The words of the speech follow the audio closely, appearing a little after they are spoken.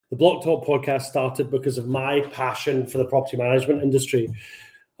The Block Talk podcast started because of my passion for the property management industry.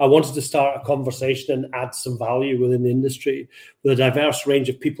 I wanted to start a conversation and add some value within the industry with a diverse range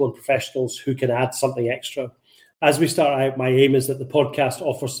of people and professionals who can add something extra. As we start out, my aim is that the podcast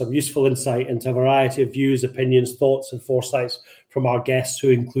offers some useful insight into a variety of views, opinions, thoughts, and foresights from our guests, who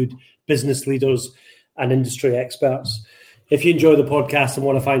include business leaders and industry experts. If you enjoy the podcast and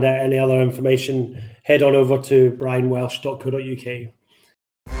want to find out any other information, head on over to brianwelsh.co.uk.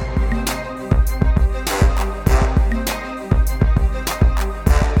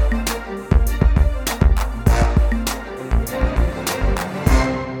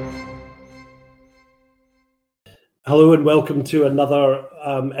 Hello and welcome to another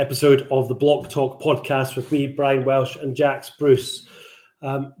episode of the Block Talk podcast with me, Brian Welsh, and Jax Bruce.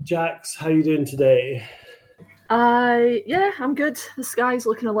 Jax, how are you doing today? Yeah, I'm good. The sky's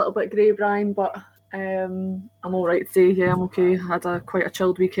looking a little bit grey, Brian, but I'm all right today. Yeah, I'm okay. Had quite a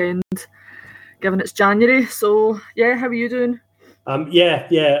chilled weekend, given it's January. So yeah, how are you doing?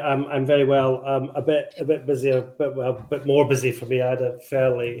 I'm very well. A bit busy, a bit more busy for me. I had a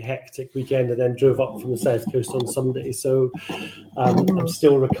fairly hectic weekend and then drove up from the south coast on Sunday. So I'm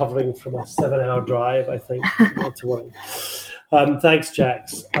still recovering from a 7-hour drive, I think, to work. Thanks,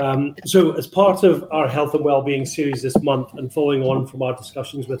 Jax. So as part of our health and wellbeing series this month, and following on from our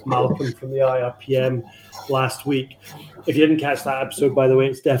discussions with Malcolm from the IRPM last week, if you didn't catch that episode, by the way,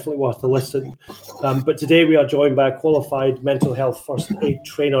 it's definitely worth a listen. But today we are joined by a qualified mental health first aid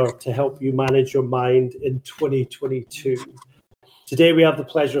trainer to help you manage your mind in 2022. Today we have the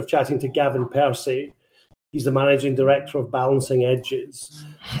pleasure of chatting to Gavin Percy. He's the managing director of Balancing Edges.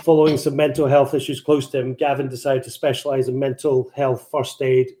 Following some mental health issues close to him, Gavin decided to specialise in mental health first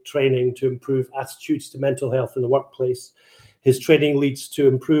aid training to improve attitudes to mental health in the workplace. His training leads to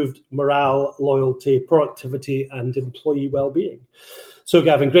improved morale, loyalty, productivity, and employee well-being. So,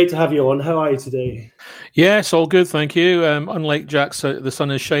 Gavin, great to have you on. How are you today? Yes, all good, thank you. Unlike Jack's, the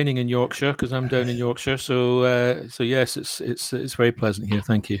sun is shining in Yorkshire because I'm down in Yorkshire. So yes, it's very pleasant here.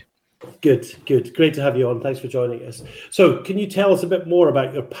 Thank you. Good. Great to have you on. Thanks for joining us. So can you tell us a bit more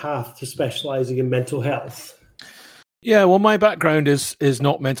about your path to specialising in mental health? Yeah, well, my background is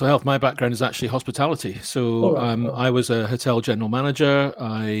not mental health. My background is actually hospitality. So I was a hotel general manager.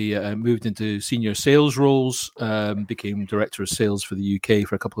 I moved into senior sales roles, became director of sales for the UK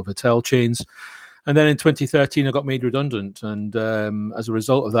for a couple of hotel chains. And then in 2013, I got made redundant. And as a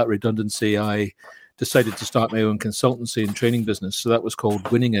result of that redundancy, I decided to start my own consultancy and training business. So that was called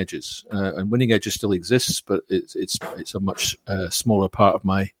Winning Edges. And Winning Edges still exists, but it's a much smaller part of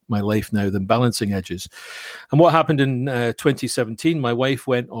my life now than Balancing Edges. And what happened in 2017, my wife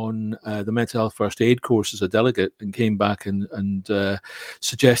went on the mental health first aid course as a delegate and came back and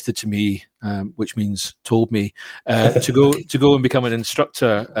suggested to me, which means told me, to go and become an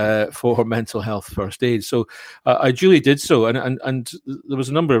instructor for mental health first aid. So I duly did so, and there was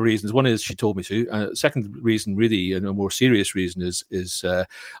a number of reasons. One is she told me to. Second reason, really, and a more serious reason, is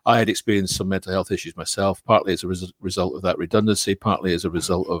I had experienced some mental health issues myself, partly as a result of that redundancy, partly as a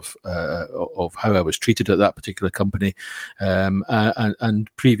result of how I was treated at that particular company, and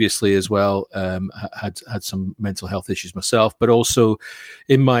previously as well had some mental health issues myself, but also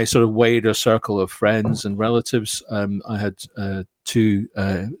in my sort of wider circle of friends and relatives, I had two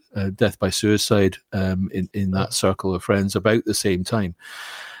death by suicide in that circle of friends about the same time,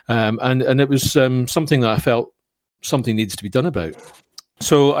 and it was something that I felt something needs to be done about.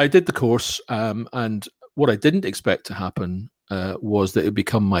 So I did the course, and what I didn't expect to happen was that it would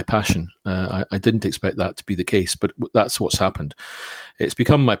become my passion. I didn't expect that to be the case, but that's what's happened. It's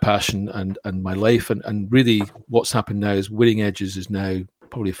become my passion and my life. And really what's happened now is Winning Edges is now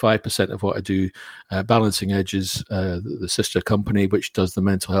probably 5% of what I do. Balancing Edges, the sister company, which does the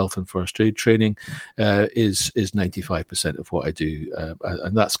mental health and first aid training, is 95% of what I do.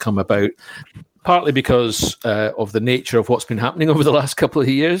 And that's come about partly because of the nature of what's been happening over the last couple of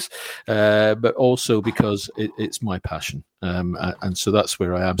years, but also because it's my passion. And so that's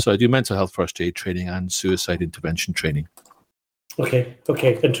where I am. So I do mental health first aid training and suicide intervention training. Okay,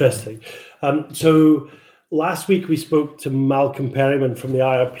 interesting. So last week we spoke to Malcolm Perryman from the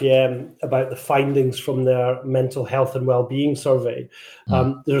IRPM about the findings from their mental health and wellbeing survey.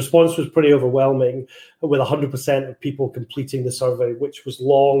 The response was pretty overwhelming, with 100% of people completing the survey, which was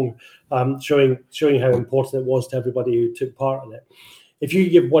long, showing how important it was to everybody who took part in it. If you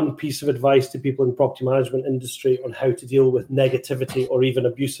could give one piece of advice to people in the property management industry on how to deal with negativity or even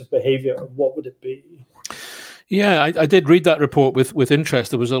abusive behaviour, what would it be? Yeah, I did read that report with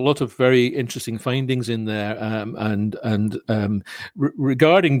interest. There was a lot of very interesting findings in there,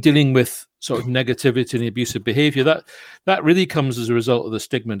 regarding dealing with sort of negativity and abusive behavior, that really comes as a result of the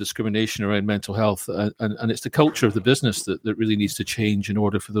stigma and discrimination around mental health, and it's the culture of the business that really needs to change in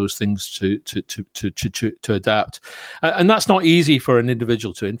order for those things to adapt. And that's not easy for an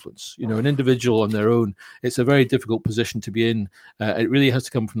individual to influence. An individual on their own, it's a very difficult position to be in. It really has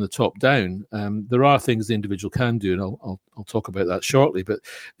to come from the top down. There are things the individual can do, and I'll talk about that shortly, but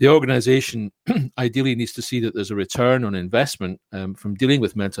the organization ideally needs to see that there's a return on investment from dealing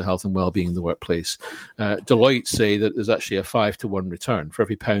with mental health and well-being in the workplace. Deloitte say that there's actually a 5-to-1 return. For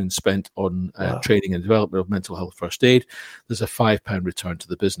every pound spent on training and development of mental health first aid, there's a £5 return to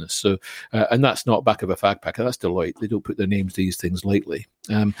the business. So, and that's not back of a fact packer, that's Deloitte. They don't put their names to these things lightly.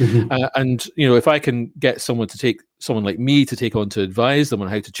 And if I can get someone like me to take on to advise them on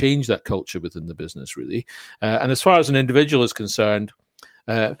how to change that culture within the business, really. And as far as an individual is concerned,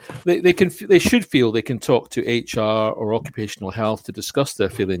 they should feel they can talk to HR or occupational health to discuss their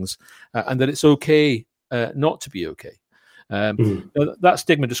feelings, and that it's okay not to be okay. That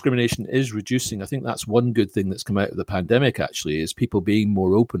stigma discrimination is reducing. I think that's one good thing that's come out of the pandemic, actually, is people being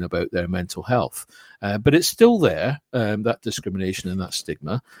more open about their mental health. But it's still there, that discrimination and that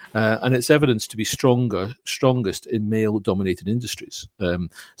stigma, and it's evidence to be strongest in male-dominated industries,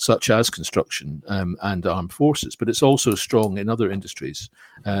 such as construction and armed forces. But it's also strong in other industries,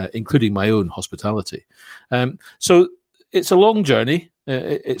 including my own, hospitality. So it's a long journey.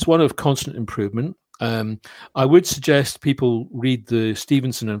 It's one of constant improvement. I would suggest people read the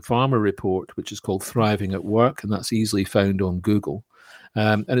Stevenson and Farmer report, which is called Thriving at Work, and that's easily found on Google.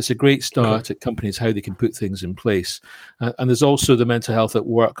 And it's a great start at companies, how they can put things in place. And there's also the Mental Health at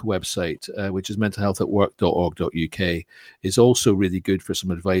Work website, which is mentalhealthatwork.org.uk, is also really good for some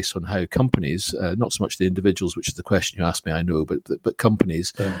advice on how companies, not so much the individuals, which is the question you asked me, I know, but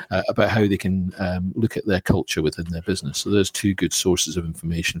companies, about how they can look at their culture within their business. So there's two good sources of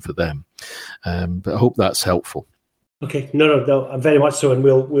information for them. But I hope that's helpful. Okay, no, very much so, and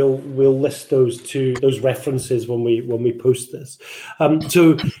we'll list those references when we post this.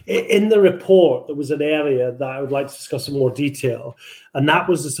 So in the report, there was an area that I would like to discuss in more detail, and that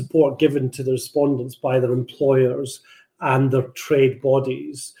was the support given to the respondents by their employers and their trade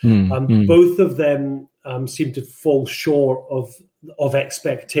bodies. Both of them seem to fall short of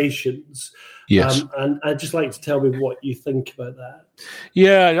expectations. Yes. And I'd just like to tell me what you think about that.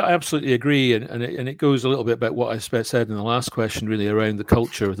 Yeah, I absolutely agree. And it goes a little bit about what I said in the last question, really, around the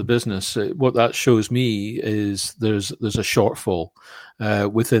culture of the business. What that shows me is there's a shortfall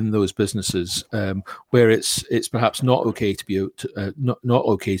within those businesses where it's perhaps not okay to be not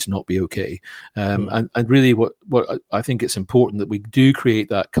okay to not be okay. And really what I think it's important that we do create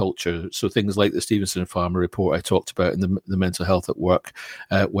that culture. So things like the Stevenson and Farmer report I talked about and the Mental Health at Work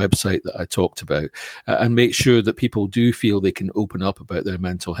website that I talked about, and make sure that people do feel they can open up about their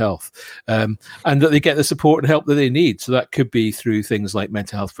mental health, and that they get the support and help that they need. So that could be through things like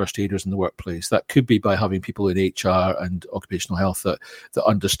mental health first aiders in the workplace. That could be by having people in HR and occupational health that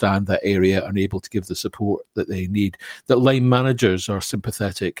understand that area and are able to give the support that they need. That line managers are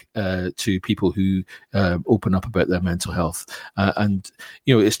sympathetic to people who open up about their mental health, and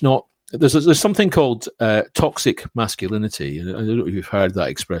it's not. There's something called toxic masculinity, and I don't know if you've heard that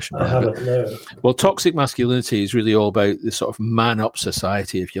expression. I haven't, no. Well, toxic masculinity is really all about this sort of man-up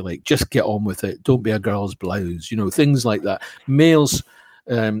society, if you like. Just get on with it. Don't be a girl's blouse. Things like that. Males.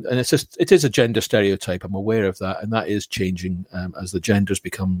 And it is a gender stereotype. I'm aware of that, and that is changing as the genders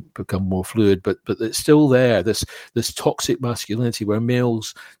become more fluid. But it's still there. This toxic masculinity where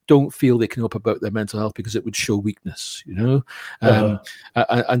males don't feel they can open about their mental health because it would show weakness, and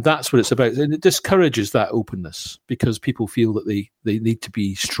that's what it's about. And it discourages that openness because people feel that they need to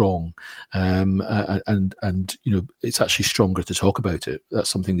be strong, and it's actually stronger to talk about it.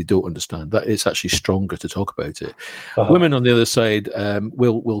 That's something they don't understand. That it's actually stronger to talk about it. Women on the other side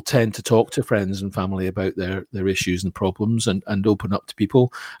will tend to talk to friends and family about their issues and problems and open up to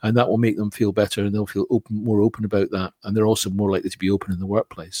people, and that will make them feel better, and they'll feel more open about that, and they're also more likely to be open in the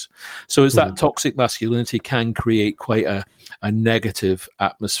workplace. So it's that toxic masculinity can create quite a negative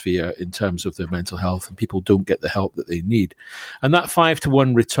atmosphere in terms of their mental health, and people don't get the help that they need. And that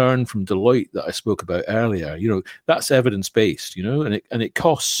 5-to-1 return from Deloitte that I spoke about earlier, that's evidence-based, and it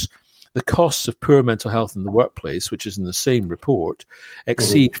costs. The costs of poor mental health in the workplace, which is in the same report,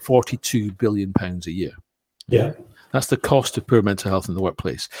 exceed £42 billion a year. Yeah. That's the cost of poor mental health in the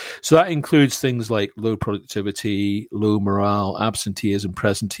workplace. So that includes things like low productivity, low morale, absenteeism,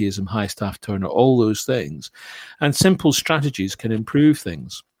 presenteeism, high staff turnover, all those things. And simple strategies can improve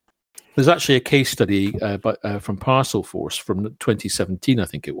things. There's actually a case study from Parcel Force from 2017, I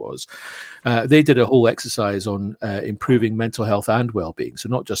think it was. They did a whole exercise on improving mental health and well-being. So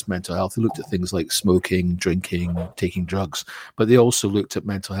not just mental health. They looked at things like smoking, drinking, taking drugs, but they also looked at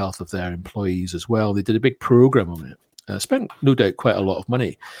mental health of their employees as well. They did a big program on it. Spent, no doubt, quite a lot of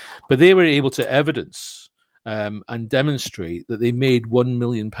money. But they were able to evidence and demonstrate that they made £1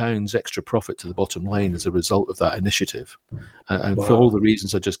 million extra profit to the bottom line as a result of that initiative. And for all the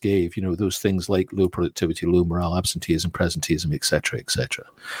reasons I just gave, those things like low productivity, low morale, absenteeism, presenteeism, et cetera, et cetera.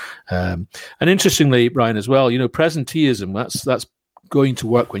 And interestingly, Brian, as well, presenteeism, that's going to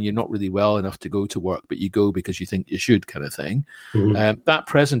work when you're not really well enough to go to work, but you go because you think you should, kind of thing. Mm-hmm. That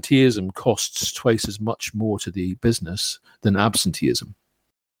presenteeism costs twice as much more to the business than absenteeism.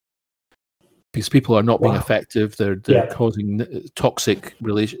 Because people are not being effective, they're causing toxic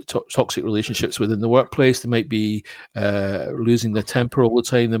relationships within the workplace. They might be losing their temper all the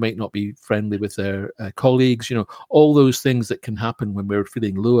time. They might not be friendly with their colleagues. All those things that can happen when we're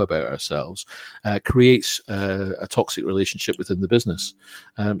feeling low about ourselves creates a toxic relationship within the business.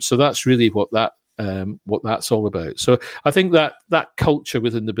 So that's really what that's all about. So I think that culture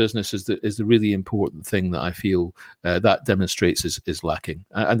within the business is the really important thing that I feel that demonstrates is lacking.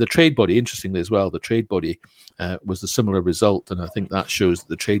 And the trade body, interestingly as well, the trade body was the similar result. And I think that shows that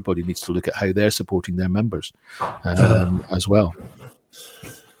the trade body needs to look at how they're supporting their members as well.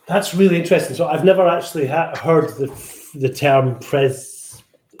 That's really interesting. So I've never actually heard the term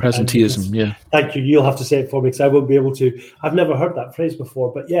presenteeism, yeah. Thank you. You'll have to say it for me because I won't be able to. I've never heard that phrase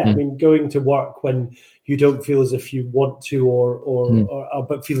before. But I mean, going to work when you don't feel as if you want to or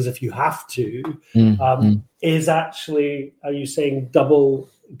but feel as if you have to is actually, are you saying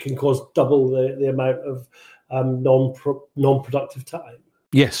can cause double the amount of non-productive time?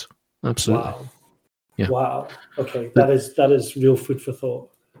 Yes, absolutely. Wow. Yeah. Wow. Okay. That is real food for thought.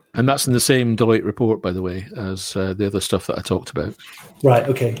 And that's in the same Deloitte report, by the way, as the other stuff that I talked about. Right.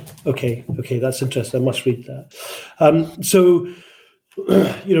 Okay. That's interesting. I must read that. So,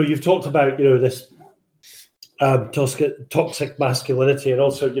 you've talked about, this toxic masculinity, and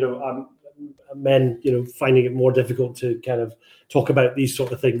also, men, finding it more difficult to kind of talk about these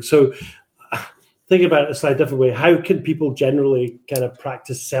sort of things. So, think about it a slightly different way. How can people generally kind of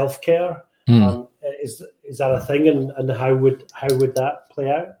practice self-care? Is that a thing, and how would that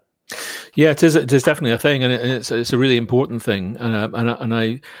play out? Yeah, it is definitely a thing, and it's a really important thing. And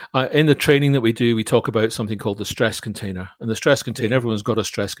I in the training that we do, we talk about something called the stress container. And the stress container, everyone's got a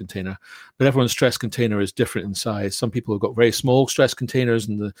stress container, but everyone's stress container is different in size. Some people have got very small stress containers,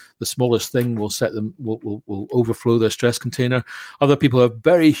 and the smallest thing will overflow their stress container. Other people have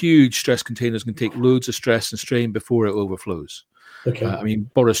very huge stress containers, can take loads of stress and strain before it overflows. Okay. I mean,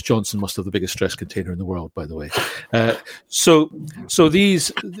 Boris Johnson must have the biggest stress container in the world, by the way. So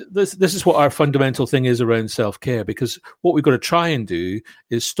this is what our fundamental thing is around self-care, because what we've got to try and do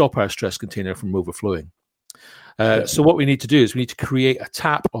is stop our stress container from overflowing. So what we need to do is we need to create a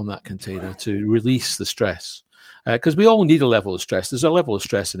tap on that container to release the stress. Because we all need a level of stress. There's a level of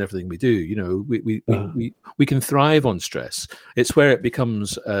stress in everything we do. We can thrive on stress. It's where it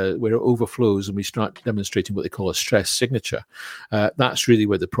becomes, where it overflows, and we start demonstrating what they call a stress signature. That's really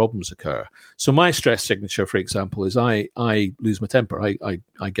where the problems occur. So my stress signature, for example, is I lose my temper.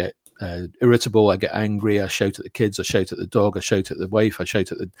 I get irritable, I get angry, I shout at the kids, I shout at the dog, I shout at the wife, I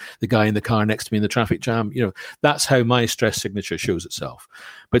shout at the guy in the car next to me in the traffic jam. That's how my stress signature shows itself.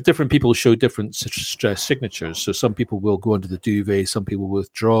 But different people show different stress signatures. So some people will go under the duvet, some people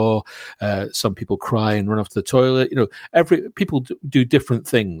withdraw, some people cry and run off to the toilet. People do different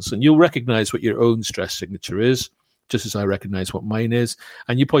things, and you'll recognize what your own stress signature is, just as I recognize what mine is.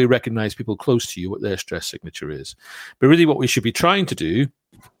 And you probably recognize people close to you, what their stress signature is. But really what we should be trying to do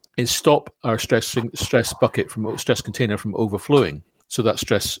is stop our stress container from overflowing, so that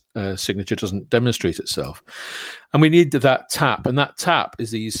stress signature doesn't demonstrate itself. And we need that tap, and that tap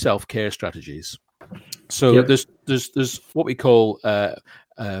is these self-care strategies. So there's what we call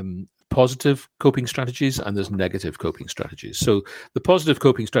positive coping strategies, and there's negative coping strategies. So the positive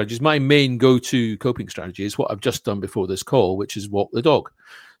coping strategies, my main go-to coping strategy is what I've just done before this call, which is walk the dog.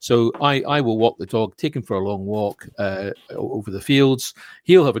 So I will walk the dog, take him for a long walk over the fields.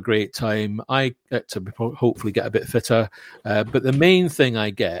 He'll have a great time. I get to hopefully get a bit fitter. But the main thing I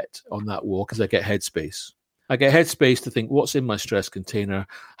get on that walk is I get headspace. I get headspace to think, what's in my stress container?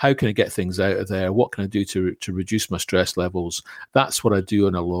 How can I get things out of there? What can I do to reduce my stress levels? That's what I do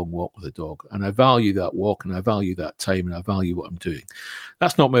on a long walk with a dog. And I value that walk, and I value that time, and I value what I'm doing.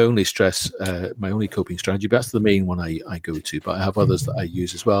 That's not my only my only coping strategy, but that's the main one I go to. But I have others that I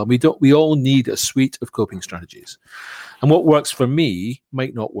use as well. And we all need a suite of coping strategies. And what works for me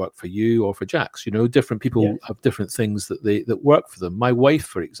might not work for you or for Jax. Different people have different things that work for them. My wife,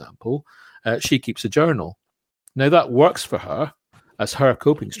 for example, she keeps a journal. Now that works for her as her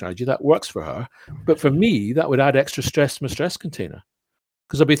coping strategy. That works for her. But for me, that would add extra stress to my stress container.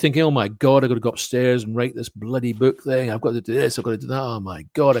 Because I'd be thinking, oh my God, I've got to go upstairs and write this bloody book thing. I've got to do this. I've got to do that. Oh my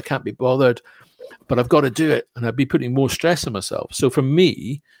God, I can't be bothered. But I've got to do it. And I'd be putting more stress on myself. So for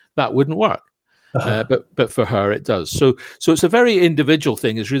me, that wouldn't work. But for her, it does. So it's a very individual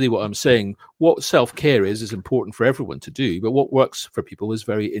thing is really what I'm saying. What self-care is important for everyone to do, but what works for people is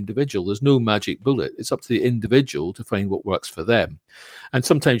very individual. There's no magic bullet. It's up to the individual to find what works for them. And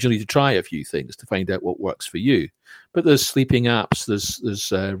sometimes you need to try a few things to find out what works for you. But there's sleeping apps,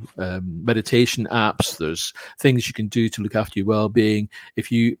 there's meditation apps, there's things you can do to look after your well-being.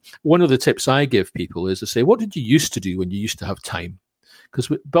 One of the tips I give people is to say, what did you used to do when you used to have time?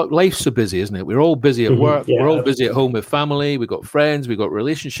 But life's so busy, isn't it? We're all busy at work. We're all busy at home with family. We've got friends. We've got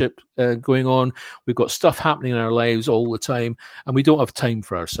relationship going on. We've got stuff happening in our lives all the time, and we don't have time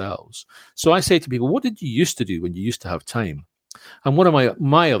for ourselves. So I say to people, what did you used to do when you used to have time? And one of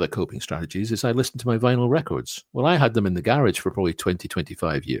my other coping strategies is I listened to my vinyl records. Well, I had them in the garage for probably 20,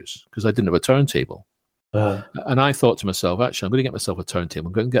 25 years because I didn't have a turntable. And I thought to myself, actually, I'm going to get myself a turntable.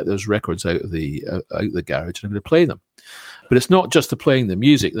 I'm going to get those records out of the garage, and I'm going to play them. But it's not just to playing the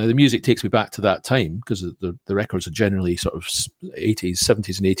music. Now, the music takes me back to that time because the records are generally sort of 80s,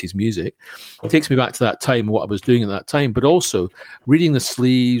 70s and 80s music. It takes me back to that time, what I was doing at that time, but also reading the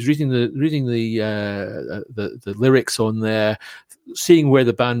sleeves, reading the lyrics on there, seeing where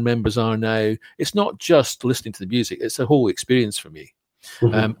the band members are now. It's not just listening to the music. It's a whole experience for me.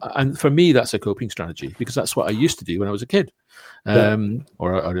 And for me, that's a coping strategy because that's what I used to do when I was a kid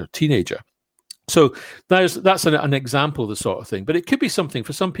or a teenager. So that's an example of the sort of thing. But it could be something,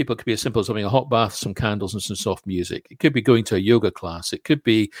 for some people, it could be as simple as having a hot bath, some candles and some soft music. It could be going to a yoga class. It could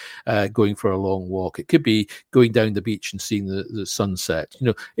be going for a long walk. It could be going down the beach and seeing the sunset.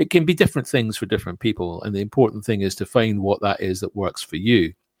 It can be different things for different people. And the important thing is to find what that is that works for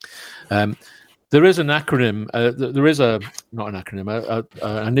you. There is an acronym, an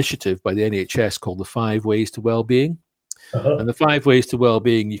initiative by the NHS called the 5 Ways to Wellbeing. And the 5 ways to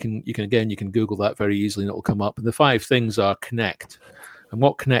well-being, you can Google that very easily and it'll come up. And the 5 things are connect. And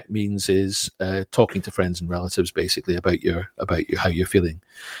what connect means is talking to friends and relatives basically about how you're feeling.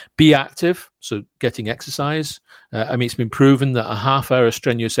 Be active, so getting exercise. It's been proven that a half-hour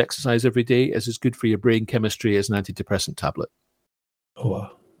strenuous exercise every day is as good for your brain chemistry as an antidepressant tablet. Oh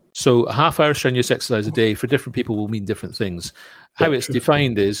wow. So a half-hour strenuous exercise a day for different people will mean different things. How it's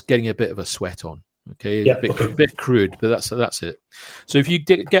defined is getting a bit of a sweat on. Okay, a bit crude, but that's it. So if you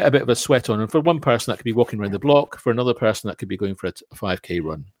get a bit of a sweat on, and for one person that could be walking around the block, for another person that could be going for a 5K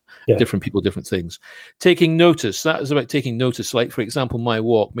run. Different people, different things. Taking notice, that is about taking notice. Like, for example, my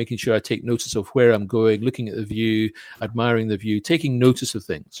walk, making sure I take notice of where I'm going, looking at the view, admiring the view, taking notice of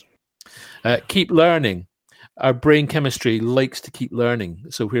things. Keep learning. Our brain chemistry likes to keep learning.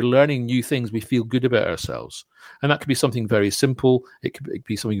 So if we're learning new things, we feel good about ourselves. And that could be something very simple. It could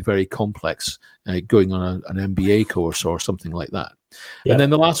be something very complex, going on an MBA course or something like that. And then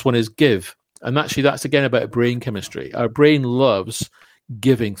the last one is give. And actually, that's again about brain chemistry. Our brain loves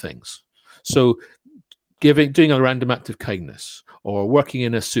giving things. So doing a random act of kindness, or working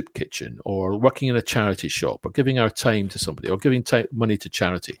in a soup kitchen, or working in a charity shop, or giving our time to somebody, or giving money to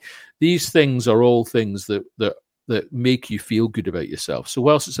charity. These things are all things that make you feel good about yourself. So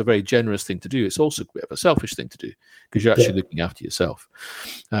whilst it's a very generous thing to do, it's also a bit of a selfish thing to do because you're actually looking after yourself.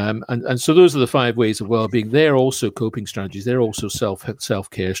 And so those are the 5 ways of well-being. They're also coping strategies. They're also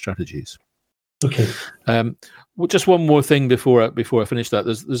self-care strategies. Okay. Just one more thing before I finish that.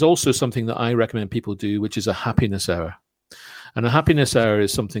 There's also something that I recommend people do, which is a happiness hour. And a happiness hour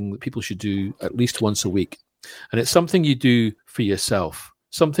is something that people should do at least once a week. And it's something you do for yourself,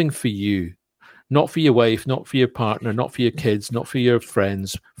 something for you, not for your wife, not for your partner, not for your kids, not for your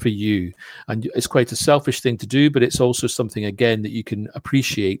friends, for you. And it's quite a selfish thing to do, but it's also something, again, that you can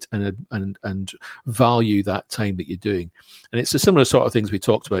appreciate and value that time that you're doing. And it's a similar sort of things we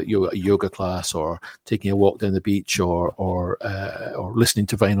talked about, a yoga class, or taking a walk down the beach, or listening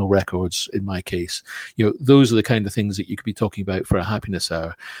to vinyl records, in my case. Those are the kind of things that you could be talking about for a happiness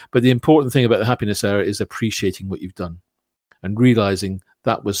hour. But the important thing about the happiness hour is appreciating what you've done and realizing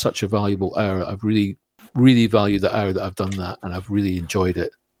that was such a valuable hour. I've really really value that hour that I've done that, and I've really enjoyed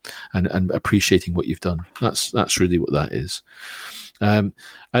it, and appreciating what you've done. That's really what that is. And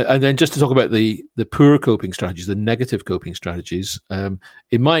then just to talk about the poor coping strategies, the negative coping strategies.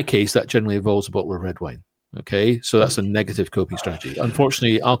 In my case, that generally involves a bottle of red wine. Okay, so that's a negative coping strategy.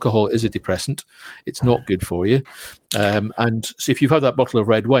 Unfortunately, alcohol is a depressant. It's not good for you. And so if you've had that bottle of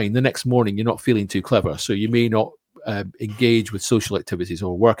red wine, the next morning you're not feeling too clever. So you may not engage with social activities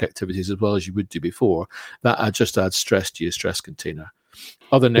or work activities as well as you would do before. That just adds stress to your stress container.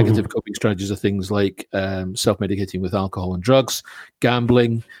 Other negative coping strategies are things like self-medicating with alcohol and drugs,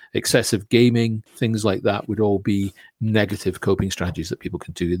 gambling, excessive gaming, things like that would all be negative coping strategies that people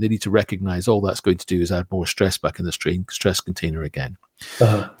can do. They need to recognize all that's going to do is add more stress back in the stress container again.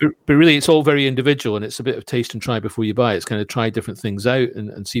 But really, it's all very individual, and it's a bit of taste and try before you buy. It's kind of try different things out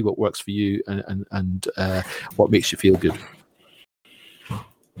and see what works for you and what makes you feel good.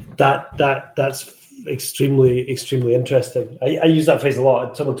 That's extremely interesting. I use that phrase a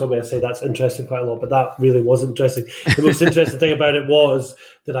lot. Someone told me I say that's interesting quite a lot, but that really was interesting. The most interesting thing about it was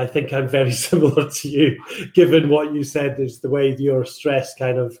that I think I'm very similar to you, given what you said. There's the way your stress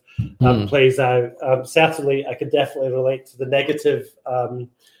kind of plays out. Certainly, I can definitely relate to the negative kind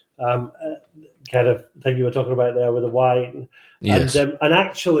of thing you were talking about there with the wine. Yes. And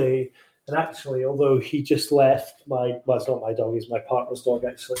actually, although he just left it's not my dog, he's my partner's dog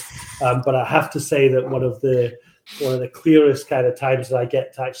actually. But I have to say that one of the clearest kind of times that I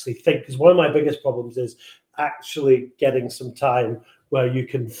get to actually think, because one of my biggest problems is actually getting some time where you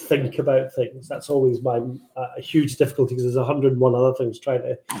can think about things. That's always my huge difficulty, because there's 101 other things trying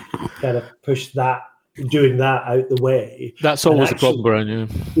to kind of push that, doing that out the way. That's always a problem, Brian.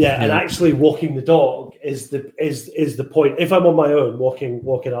 Yeah, and actually walking the dog is the point. If I'm on my own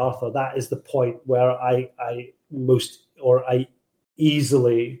walking Arthur, that is the point where I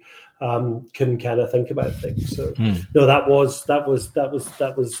easily can kind of think about things. So no, that was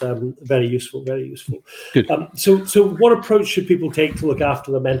very useful. Good. So what approach should people take to look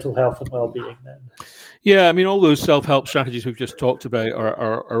after their mental health and well-being then? Yeah, I mean, all those self-help strategies we've just talked about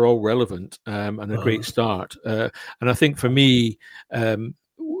are all relevant and a great start. And I think for me,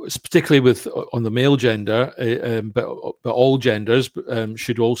 particularly on the male gender, but all genders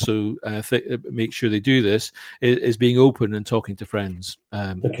should also make sure they do this, is being open and talking to friends.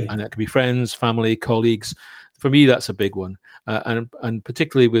 And that can be friends, family, colleagues. For me, that's a big one. And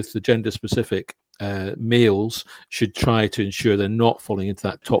particularly with the gender-specific, males should try to ensure they're not falling into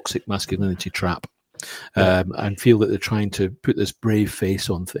that toxic masculinity trap. And feel that they're trying to put this brave face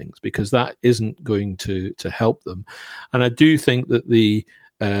on things, because that isn't going to help them. And I do think that the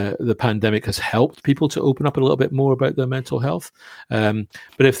pandemic has helped people to open up a little bit more about their mental health. But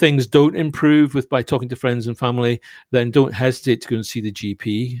if things don't improve by talking to friends and family, then don't hesitate to go and see the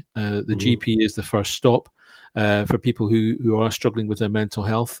GP. The GP is the first stop. For people who are struggling with their mental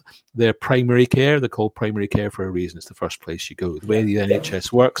health. Their primary care, they're called primary care for a reason. It's the first place you go. The way the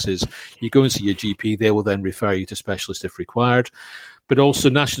NHS works is you go and see your GP, they will then refer you to specialists if required. But also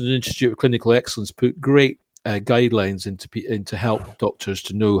National Institute of Clinical Excellence put great guidelines into help doctors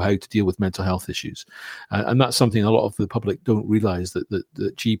to know how to deal with mental health issues. And that's something a lot of the public don't realise, that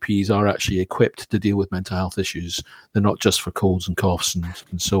GPs are actually equipped to deal with mental health issues. They're not just for colds and coughs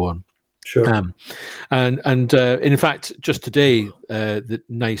and so on. Sure. And in fact, just today, the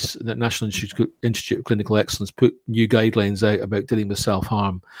National Institute of Clinical Excellence put new guidelines out about dealing with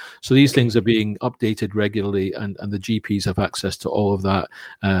self-harm. So these things are being updated regularly, and the GPs have access to all of that.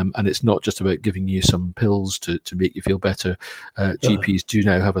 And it's not just about giving you some pills to make you feel better. GPs do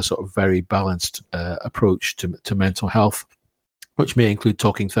now have a sort of very balanced approach to mental health, which may include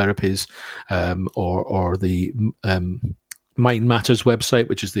talking therapies or the Mind Matters website,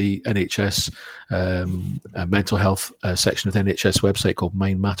 which is the NHS mental health section of the NHS website called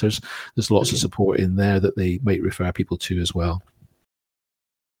Mind Matters. There's lots of support in there that they might refer people to as well.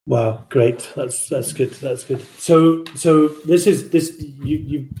 Wow, great. That's good. So this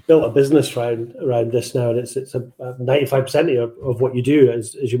you built a business around this now, and it's a 95% of what you do,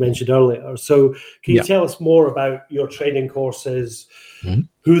 as you mentioned earlier. So can you tell us more about your training courses,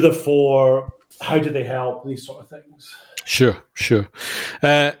 who they're for, how do they help, these sort of things? Sure.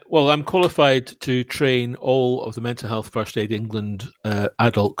 Well, I'm qualified to train all of the Mental Health First Aid England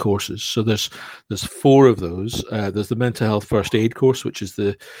adult courses. So there's 4 of those. There's the Mental Health First Aid course, which is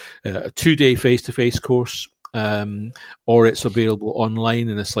the 2-day face-to-face course, or it's available online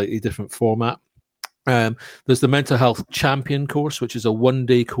in a slightly different format. There's the Mental Health Champion course, which is a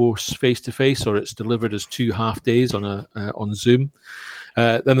 1-day course face-to-face, or it's delivered as 2 half-days on Zoom.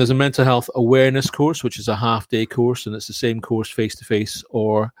 Then there's a Mental Health Awareness course, which is a half-day course, and it's the same course face-to-face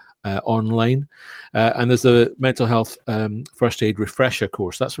or online. And there's the mental health first aid refresher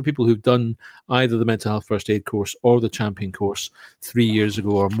course. That's for people who've done either the mental health first aid course or the champion course 3 years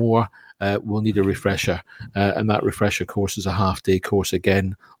ago or more. Will need a refresher. And that refresher course is a half-day course,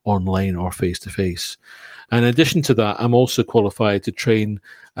 again, online or face-to-face. And in addition to that, I'm also qualified to train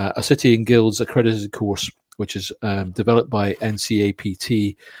a City and Guilds accredited course, which is developed by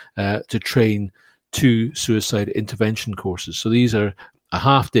NCAPT to train 2 suicide intervention courses. So these are a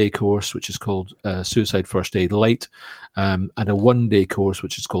half-day course, which is called Suicide First Aid Light, and a one-day course,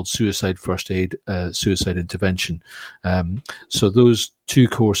 which is called Suicide First Aid Suicide Intervention. So those 2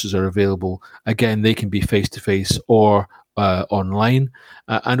 courses are available. Again, they can be face-to-face or online.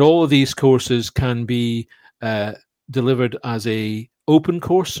 And all of these courses can be delivered as a open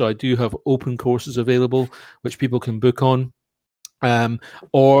course. So I do have open courses available, which people can book on.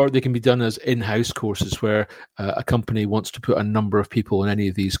 Or they can be done as in-house courses where a company wants to put a number of people in any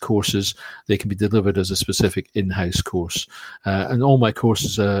of these courses. They can be delivered as a specific in-house course. And all my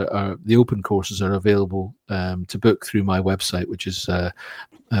courses are the open courses are available to book through my website, which is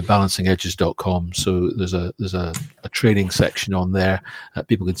balancingedges.com. So there's a training section on there that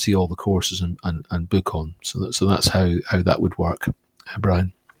people can see all the courses and book on. So that's how that would work,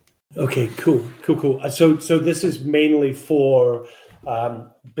 Brian. Okay, cool. So this is mainly for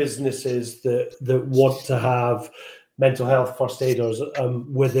businesses that want to have mental health first aiders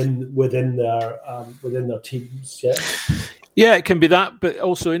within their teams. Yeah. Yeah, it can be that, but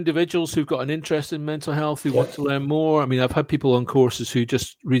also individuals who've got an interest in mental health who want to learn more. I mean, I've had people on courses who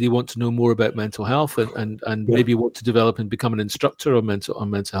just really want to know more about mental health and maybe want to develop and become an instructor on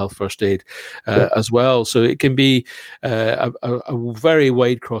mental health first aid as well. So it can be a very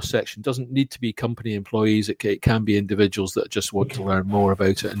wide cross section. It doesn't need to be company employees. It can be individuals that just want to learn more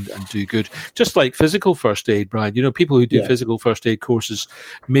about it and do good. Just like physical first aid, Brian. You know, people who do physical first aid courses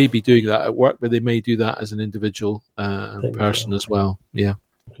may be doing that at work, but they may do that as an individual person as well. Yeah.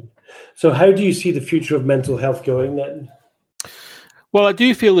 So how do you see the future of mental health going then? Well, I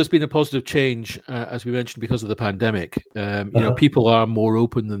do feel there's been a positive change, as we mentioned, because of the pandemic. You know, people are more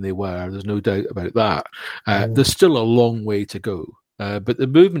open than they were. There's no doubt about that. There's still a long way to go, but the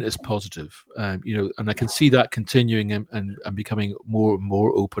movement is positive. You know, and I can see that continuing and becoming more and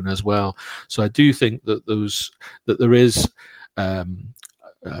more open as well. So I do think that there is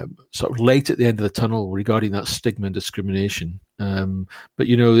sort of light at the end of the tunnel regarding that stigma and discrimination. But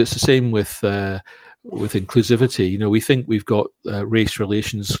you know, it's the same with inclusivity. You know, we think we've got race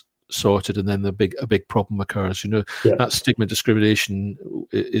relations sorted, and then a big problem occurs. You know, that stigma discrimination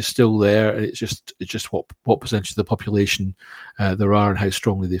is still there, and it's just what percentage of the population there are and how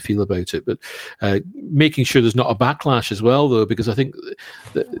strongly they feel about it. But making sure there's not a backlash as well, though, because I think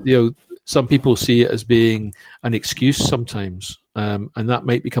that, you know, some people see it as being an excuse sometimes, and that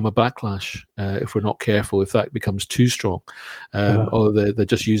might become a backlash if we're not careful, if that becomes too strong, or they're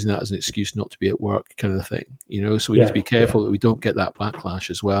just using that as an excuse not to be at work, kind of thing. You know, so we need to be careful that we don't get that backlash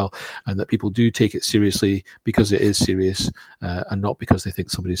as well, and that people do take it seriously because it is serious, and not because they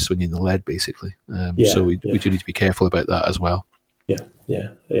think somebody's swinging the lead, basically. So we do need to be careful about that as well. Yeah,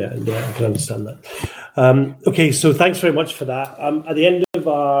 I can understand that. Okay, so thanks very much for that. At the end of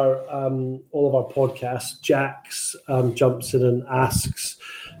all of our podcasts, Jax jumps in and asks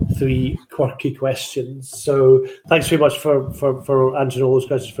 3 quirky questions. So thanks very much for answering all those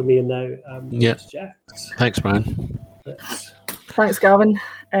questions for me and now. Jax. Thanks, Brian. Thanks, Gavin.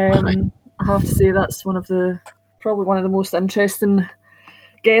 I have to say that's probably one of the most interesting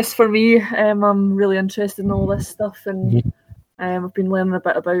guests for me. I'm really interested in all this stuff, and I've been learning a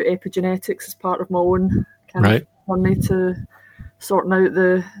bit about epigenetics as part of my own kind of journey to sorting out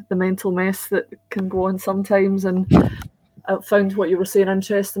the mental mess that can go on sometimes. And I found what you were saying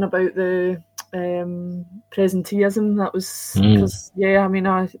interesting about the presenteeism. That was because, I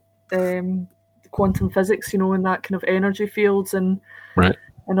mean, quantum physics, you know, and that kind of energy fields and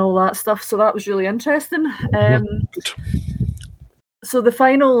all that stuff. So that was really interesting. So the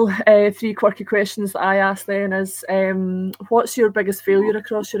final 3 quirky questions that I asked then is, what's your biggest failure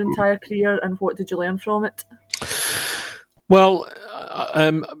across your entire career, and what did you learn from it? Well,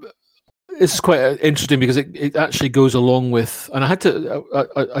 it's quite interesting because it actually goes along with, and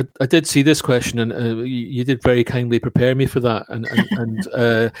I did see this question, and you did very kindly prepare me for that,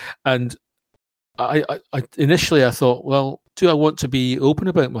 and I initially I thought, well, do I want to be open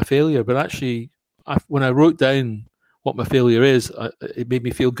about my failure? But actually, when I wrote down what my failure is, it made me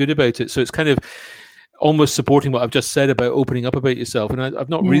feel good about it. So it's kind of almost supporting what I've just said about opening up about yourself. And I've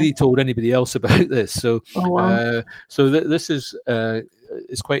not really told anybody else about this. So, this is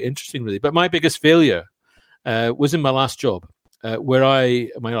quite interesting, really. But my biggest failure was in my last job. my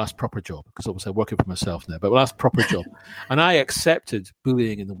last proper job, because obviously I'm working for myself now, but my last proper job, and I accepted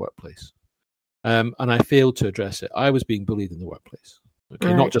bullying in the workplace, and I failed to address it. I was being bullied in the workplace. Okay,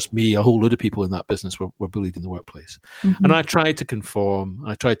 right. Not just me, a whole load of people in that business were bullied in the workplace. Mm-hmm. And I tried to conform,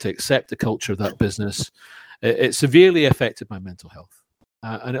 I tried to accept the culture of that business. It severely affected my mental health.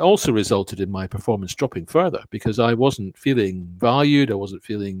 And it also resulted in my performance dropping further because I wasn't feeling valued. I wasn't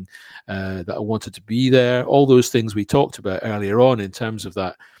feeling that I wanted to be there. All those things we talked about earlier on in terms of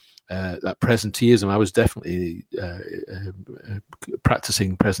that presenteeism. I was definitely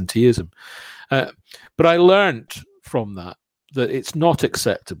practicing presenteeism. But I learned from that it's not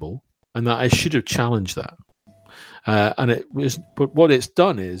acceptable and that I should have challenged that. But what it's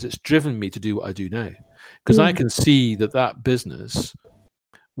done is it's driven me to do what I do now. Because I can see that business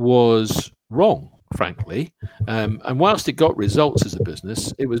was wrong, frankly. And whilst it got results as a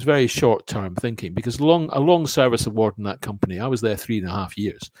business, it was very short-term thinking because a long service award in that company, I was there 3.5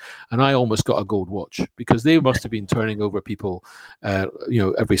 years, and I almost got a gold watch because they must have been turning over people,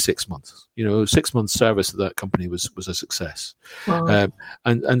 every 6 months. 6 months service at that company was a success. Wow.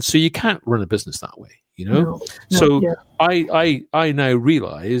 And so you can't run a business that way. I now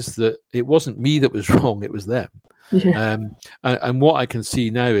realize that it wasn't me that was wrong, it was them. Yeah. And what I can see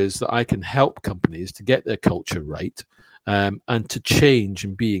now is that I can help companies to get their culture right and to change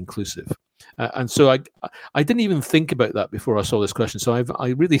and be inclusive. And so I didn't even think about that before I saw this question. So I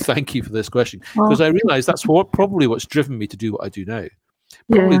really thank you for this question because I realized that's probably what's driven me to do what I do now.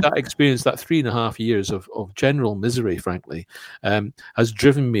 Probably that experience, that 3.5 years of general misery, frankly, has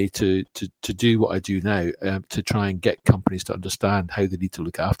driven me to do what I do now to try and get companies to understand how they need to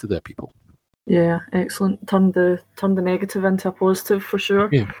look after their people. Yeah, excellent. Turn the negative into a positive for sure.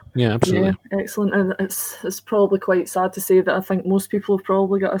 Yeah, absolutely. Yeah, excellent. And it's probably quite sad to say that I think most people have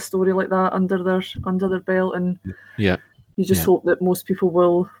probably got a story like that under their belt, and you just hope that most people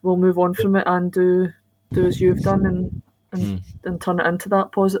will move on from it and do as you've done and turn it into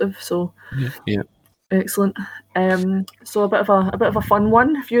that positive. So yeah. Excellent. So a bit of a fun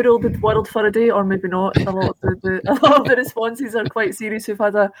one. If you ruled the world for a day, or maybe not, a lot of the responses are quite serious. We've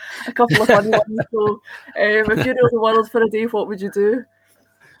had a couple of fun ones. So, if you ruled the world for a day, what would you do?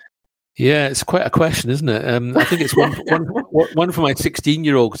 Yeah, it's quite a question, isn't it? I think it's one for my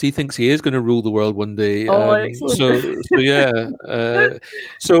 16-year-old because he thinks he is going to rule the world one day. Excellent. So yeah.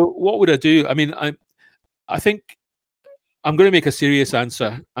 So what would I do? I mean, I think I'm going to make a serious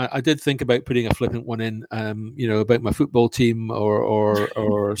answer. I did think about putting a flippant one in, about my football team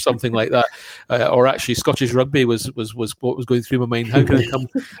or something like that, or actually Scottish rugby was what was going through my mind. How can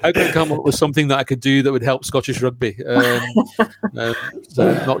I come up with something that I could do that would help Scottish rugby,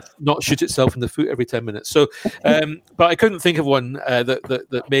 not shoot itself in the foot every 10 minutes. So, but I couldn't think of one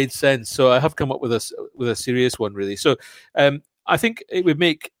that made sense. So I have come up with a serious one, really. So I think it would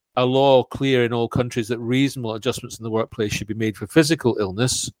make a law clear in all countries that reasonable adjustments in the workplace should be made for physical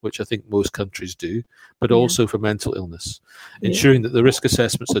illness, which I think most countries do, but also for mental illness, ensuring that the risk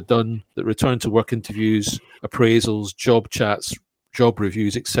assessments are done, that return to work interviews, appraisals, job chats, job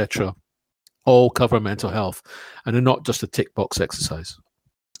reviews, etc., all cover mental health and are not just a tick box exercise.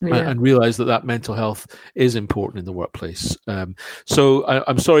 And realize that mental health is important in the workplace. So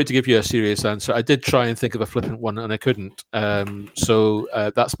I'm sorry to give you a serious answer. I did try and think of a flippant one and I couldn't. So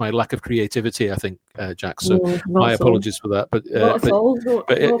that's my lack of creativity, I think, Jack. So my apologies for that. But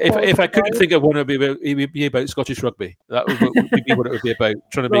if I couldn't think of one, it would be about Scottish rugby. That would be what it would be about,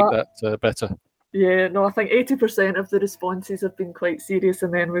 trying to make that better. Yeah, no, I think 80% of the responses have been quite serious,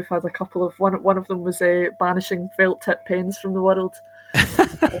 and then we've had a couple of one of them was banishing felt tip pens from the world.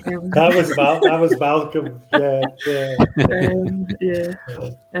 That was Malcolm.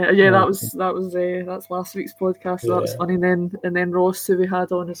 That's last week's podcast. So that was funny. And then Ross, who we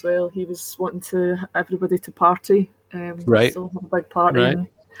had on as well, he was wanting everybody to party. Right. So have a big party. Right.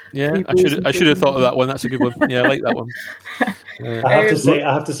 Yeah, I should have thought of that one. That's a good one. Yeah, I like that one. I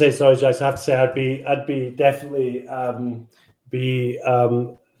have to say, sorry, Jax. I have to say, I'd be definitely in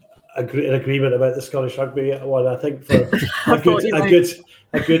agreement about the Scottish rugby one. I think for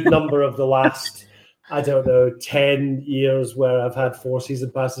a good number of the last, 10 years where I've had 4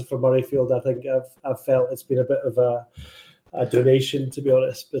 season passes for Murrayfield, I think I've felt it's been a bit of a donation, to be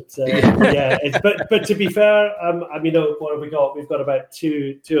honest. But but to be fair, what have we got? We've got about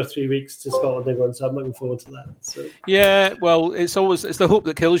two or 3 weeks to Scotland, England, so I'm looking forward to that. So. Yeah, well, it's the hope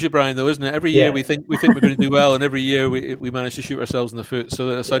that kills you, Brian, though, isn't it? Every year we think we're going to do well, and every year we manage to shoot ourselves in the foot.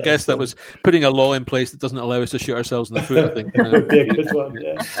 So I guess that was putting a law in place that doesn't allow us to shoot ourselves in the foot. I think would be a good one.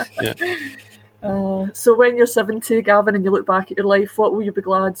 Yeah. So when you're 70, Gavin, and you look back at your life, what will you be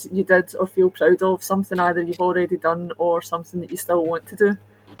glad you did or feel proud of? Something either you've already done or something that you still want to do?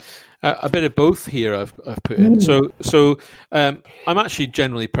 A bit of both here I've put in. So I'm actually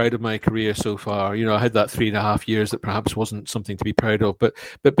generally proud of my career so far. I had that 3.5 years that perhaps wasn't something to be proud of, but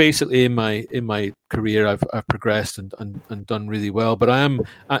basically in my career I've progressed and done really well. But I am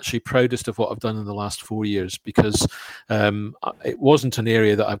actually proudest of what I've done in the last 4 years, because it wasn't an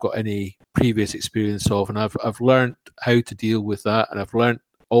area that I've got any previous experience of, and I've learned how to deal with that, and I've learned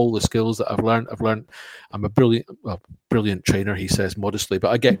all the skills that I've learned. I'm a brilliant trainer, he says modestly,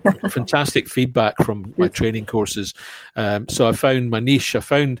 but I get fantastic feedback from my training courses. So I found my niche.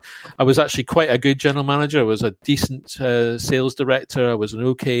 I was actually quite a good general manager. I was a decent sales director. I was an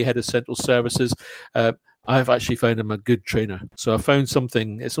okay head of central services. I've actually found I'm a good trainer. So I found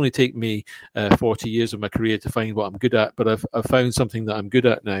something. It's only taken me 40 years of my career to find what I'm good at, but I've found something that I'm good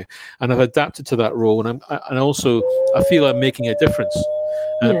at now, and I've adapted to that role. And also I feel I'm making a difference.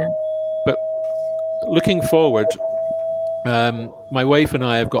 But looking forward, my wife and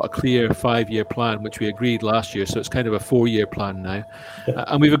I have got a clear 5-year plan, which we agreed last year. So it's kind of a 4-year plan now.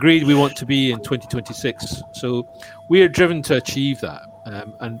 And we've agreed we want to be in 2026. So we are driven to achieve that.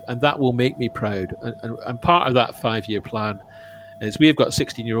 And that will make me proud. And part of that 5-year plan is we have got a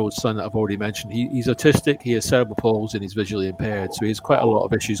 16-year-old son that I've already mentioned. He's autistic, he has cerebral palsy, and he's visually impaired. So he has quite a lot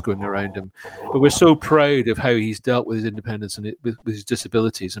of issues going around him. But we're so proud of how he's dealt with his independence and with his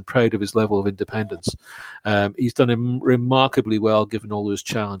disabilities, and proud of his level of independence. He's done remarkably well given all those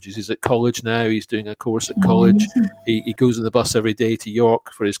challenges. He's at college now. He's doing a course at college. He goes on the bus every day to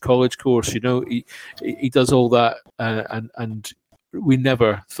York for his college course. He does all that, and we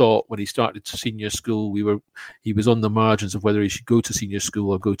never thought when he started senior school he was on the margins of whether he should go to senior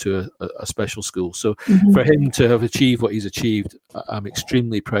school or go to a special school. So for him to have achieved what he's achieved, I'm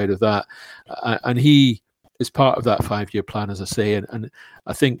extremely proud of that. And he is part of that 5-year plan, as I say. And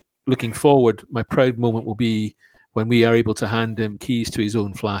I think looking forward, my proud moment will be when we are able to hand him keys to his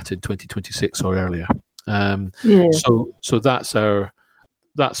own flat in 2026 or earlier. So that's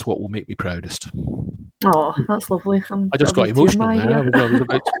what will make me proudest. Oh, that's lovely. I just got emotional there. I was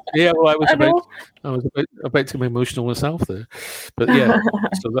about to get emotional myself there. But yeah,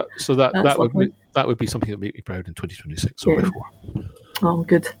 that would be something that would make me proud in 2026 or before. Oh,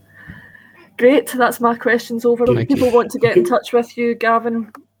 good. Great. That's my questions over. If people want to get in touch with you,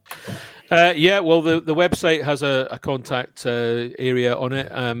 Gavin. Well, the website has a contact area on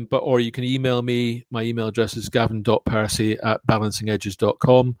it, or you can email me. My email address is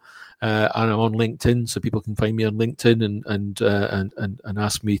gavin.percy@balancingedges.com, and I'm on LinkedIn, so people can find me on LinkedIn and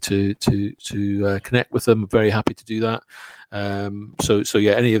ask me to connect with them. I'm very happy to do that. So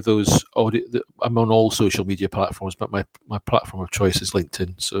any of those I'm on all social media platforms, but my platform of choice is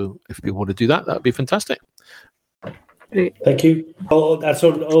LinkedIn. So if people want to do that, that'd be fantastic. Great. Thank you. All that's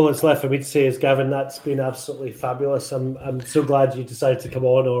left for me to say is, Gavin, that's been absolutely fabulous. I'm so glad you decided to come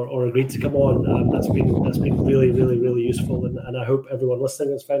on or agreed to come on. That's been really, really, really useful, and I hope everyone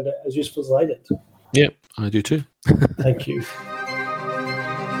listening has found it as useful as I did. Yeah, I do too. Thank you.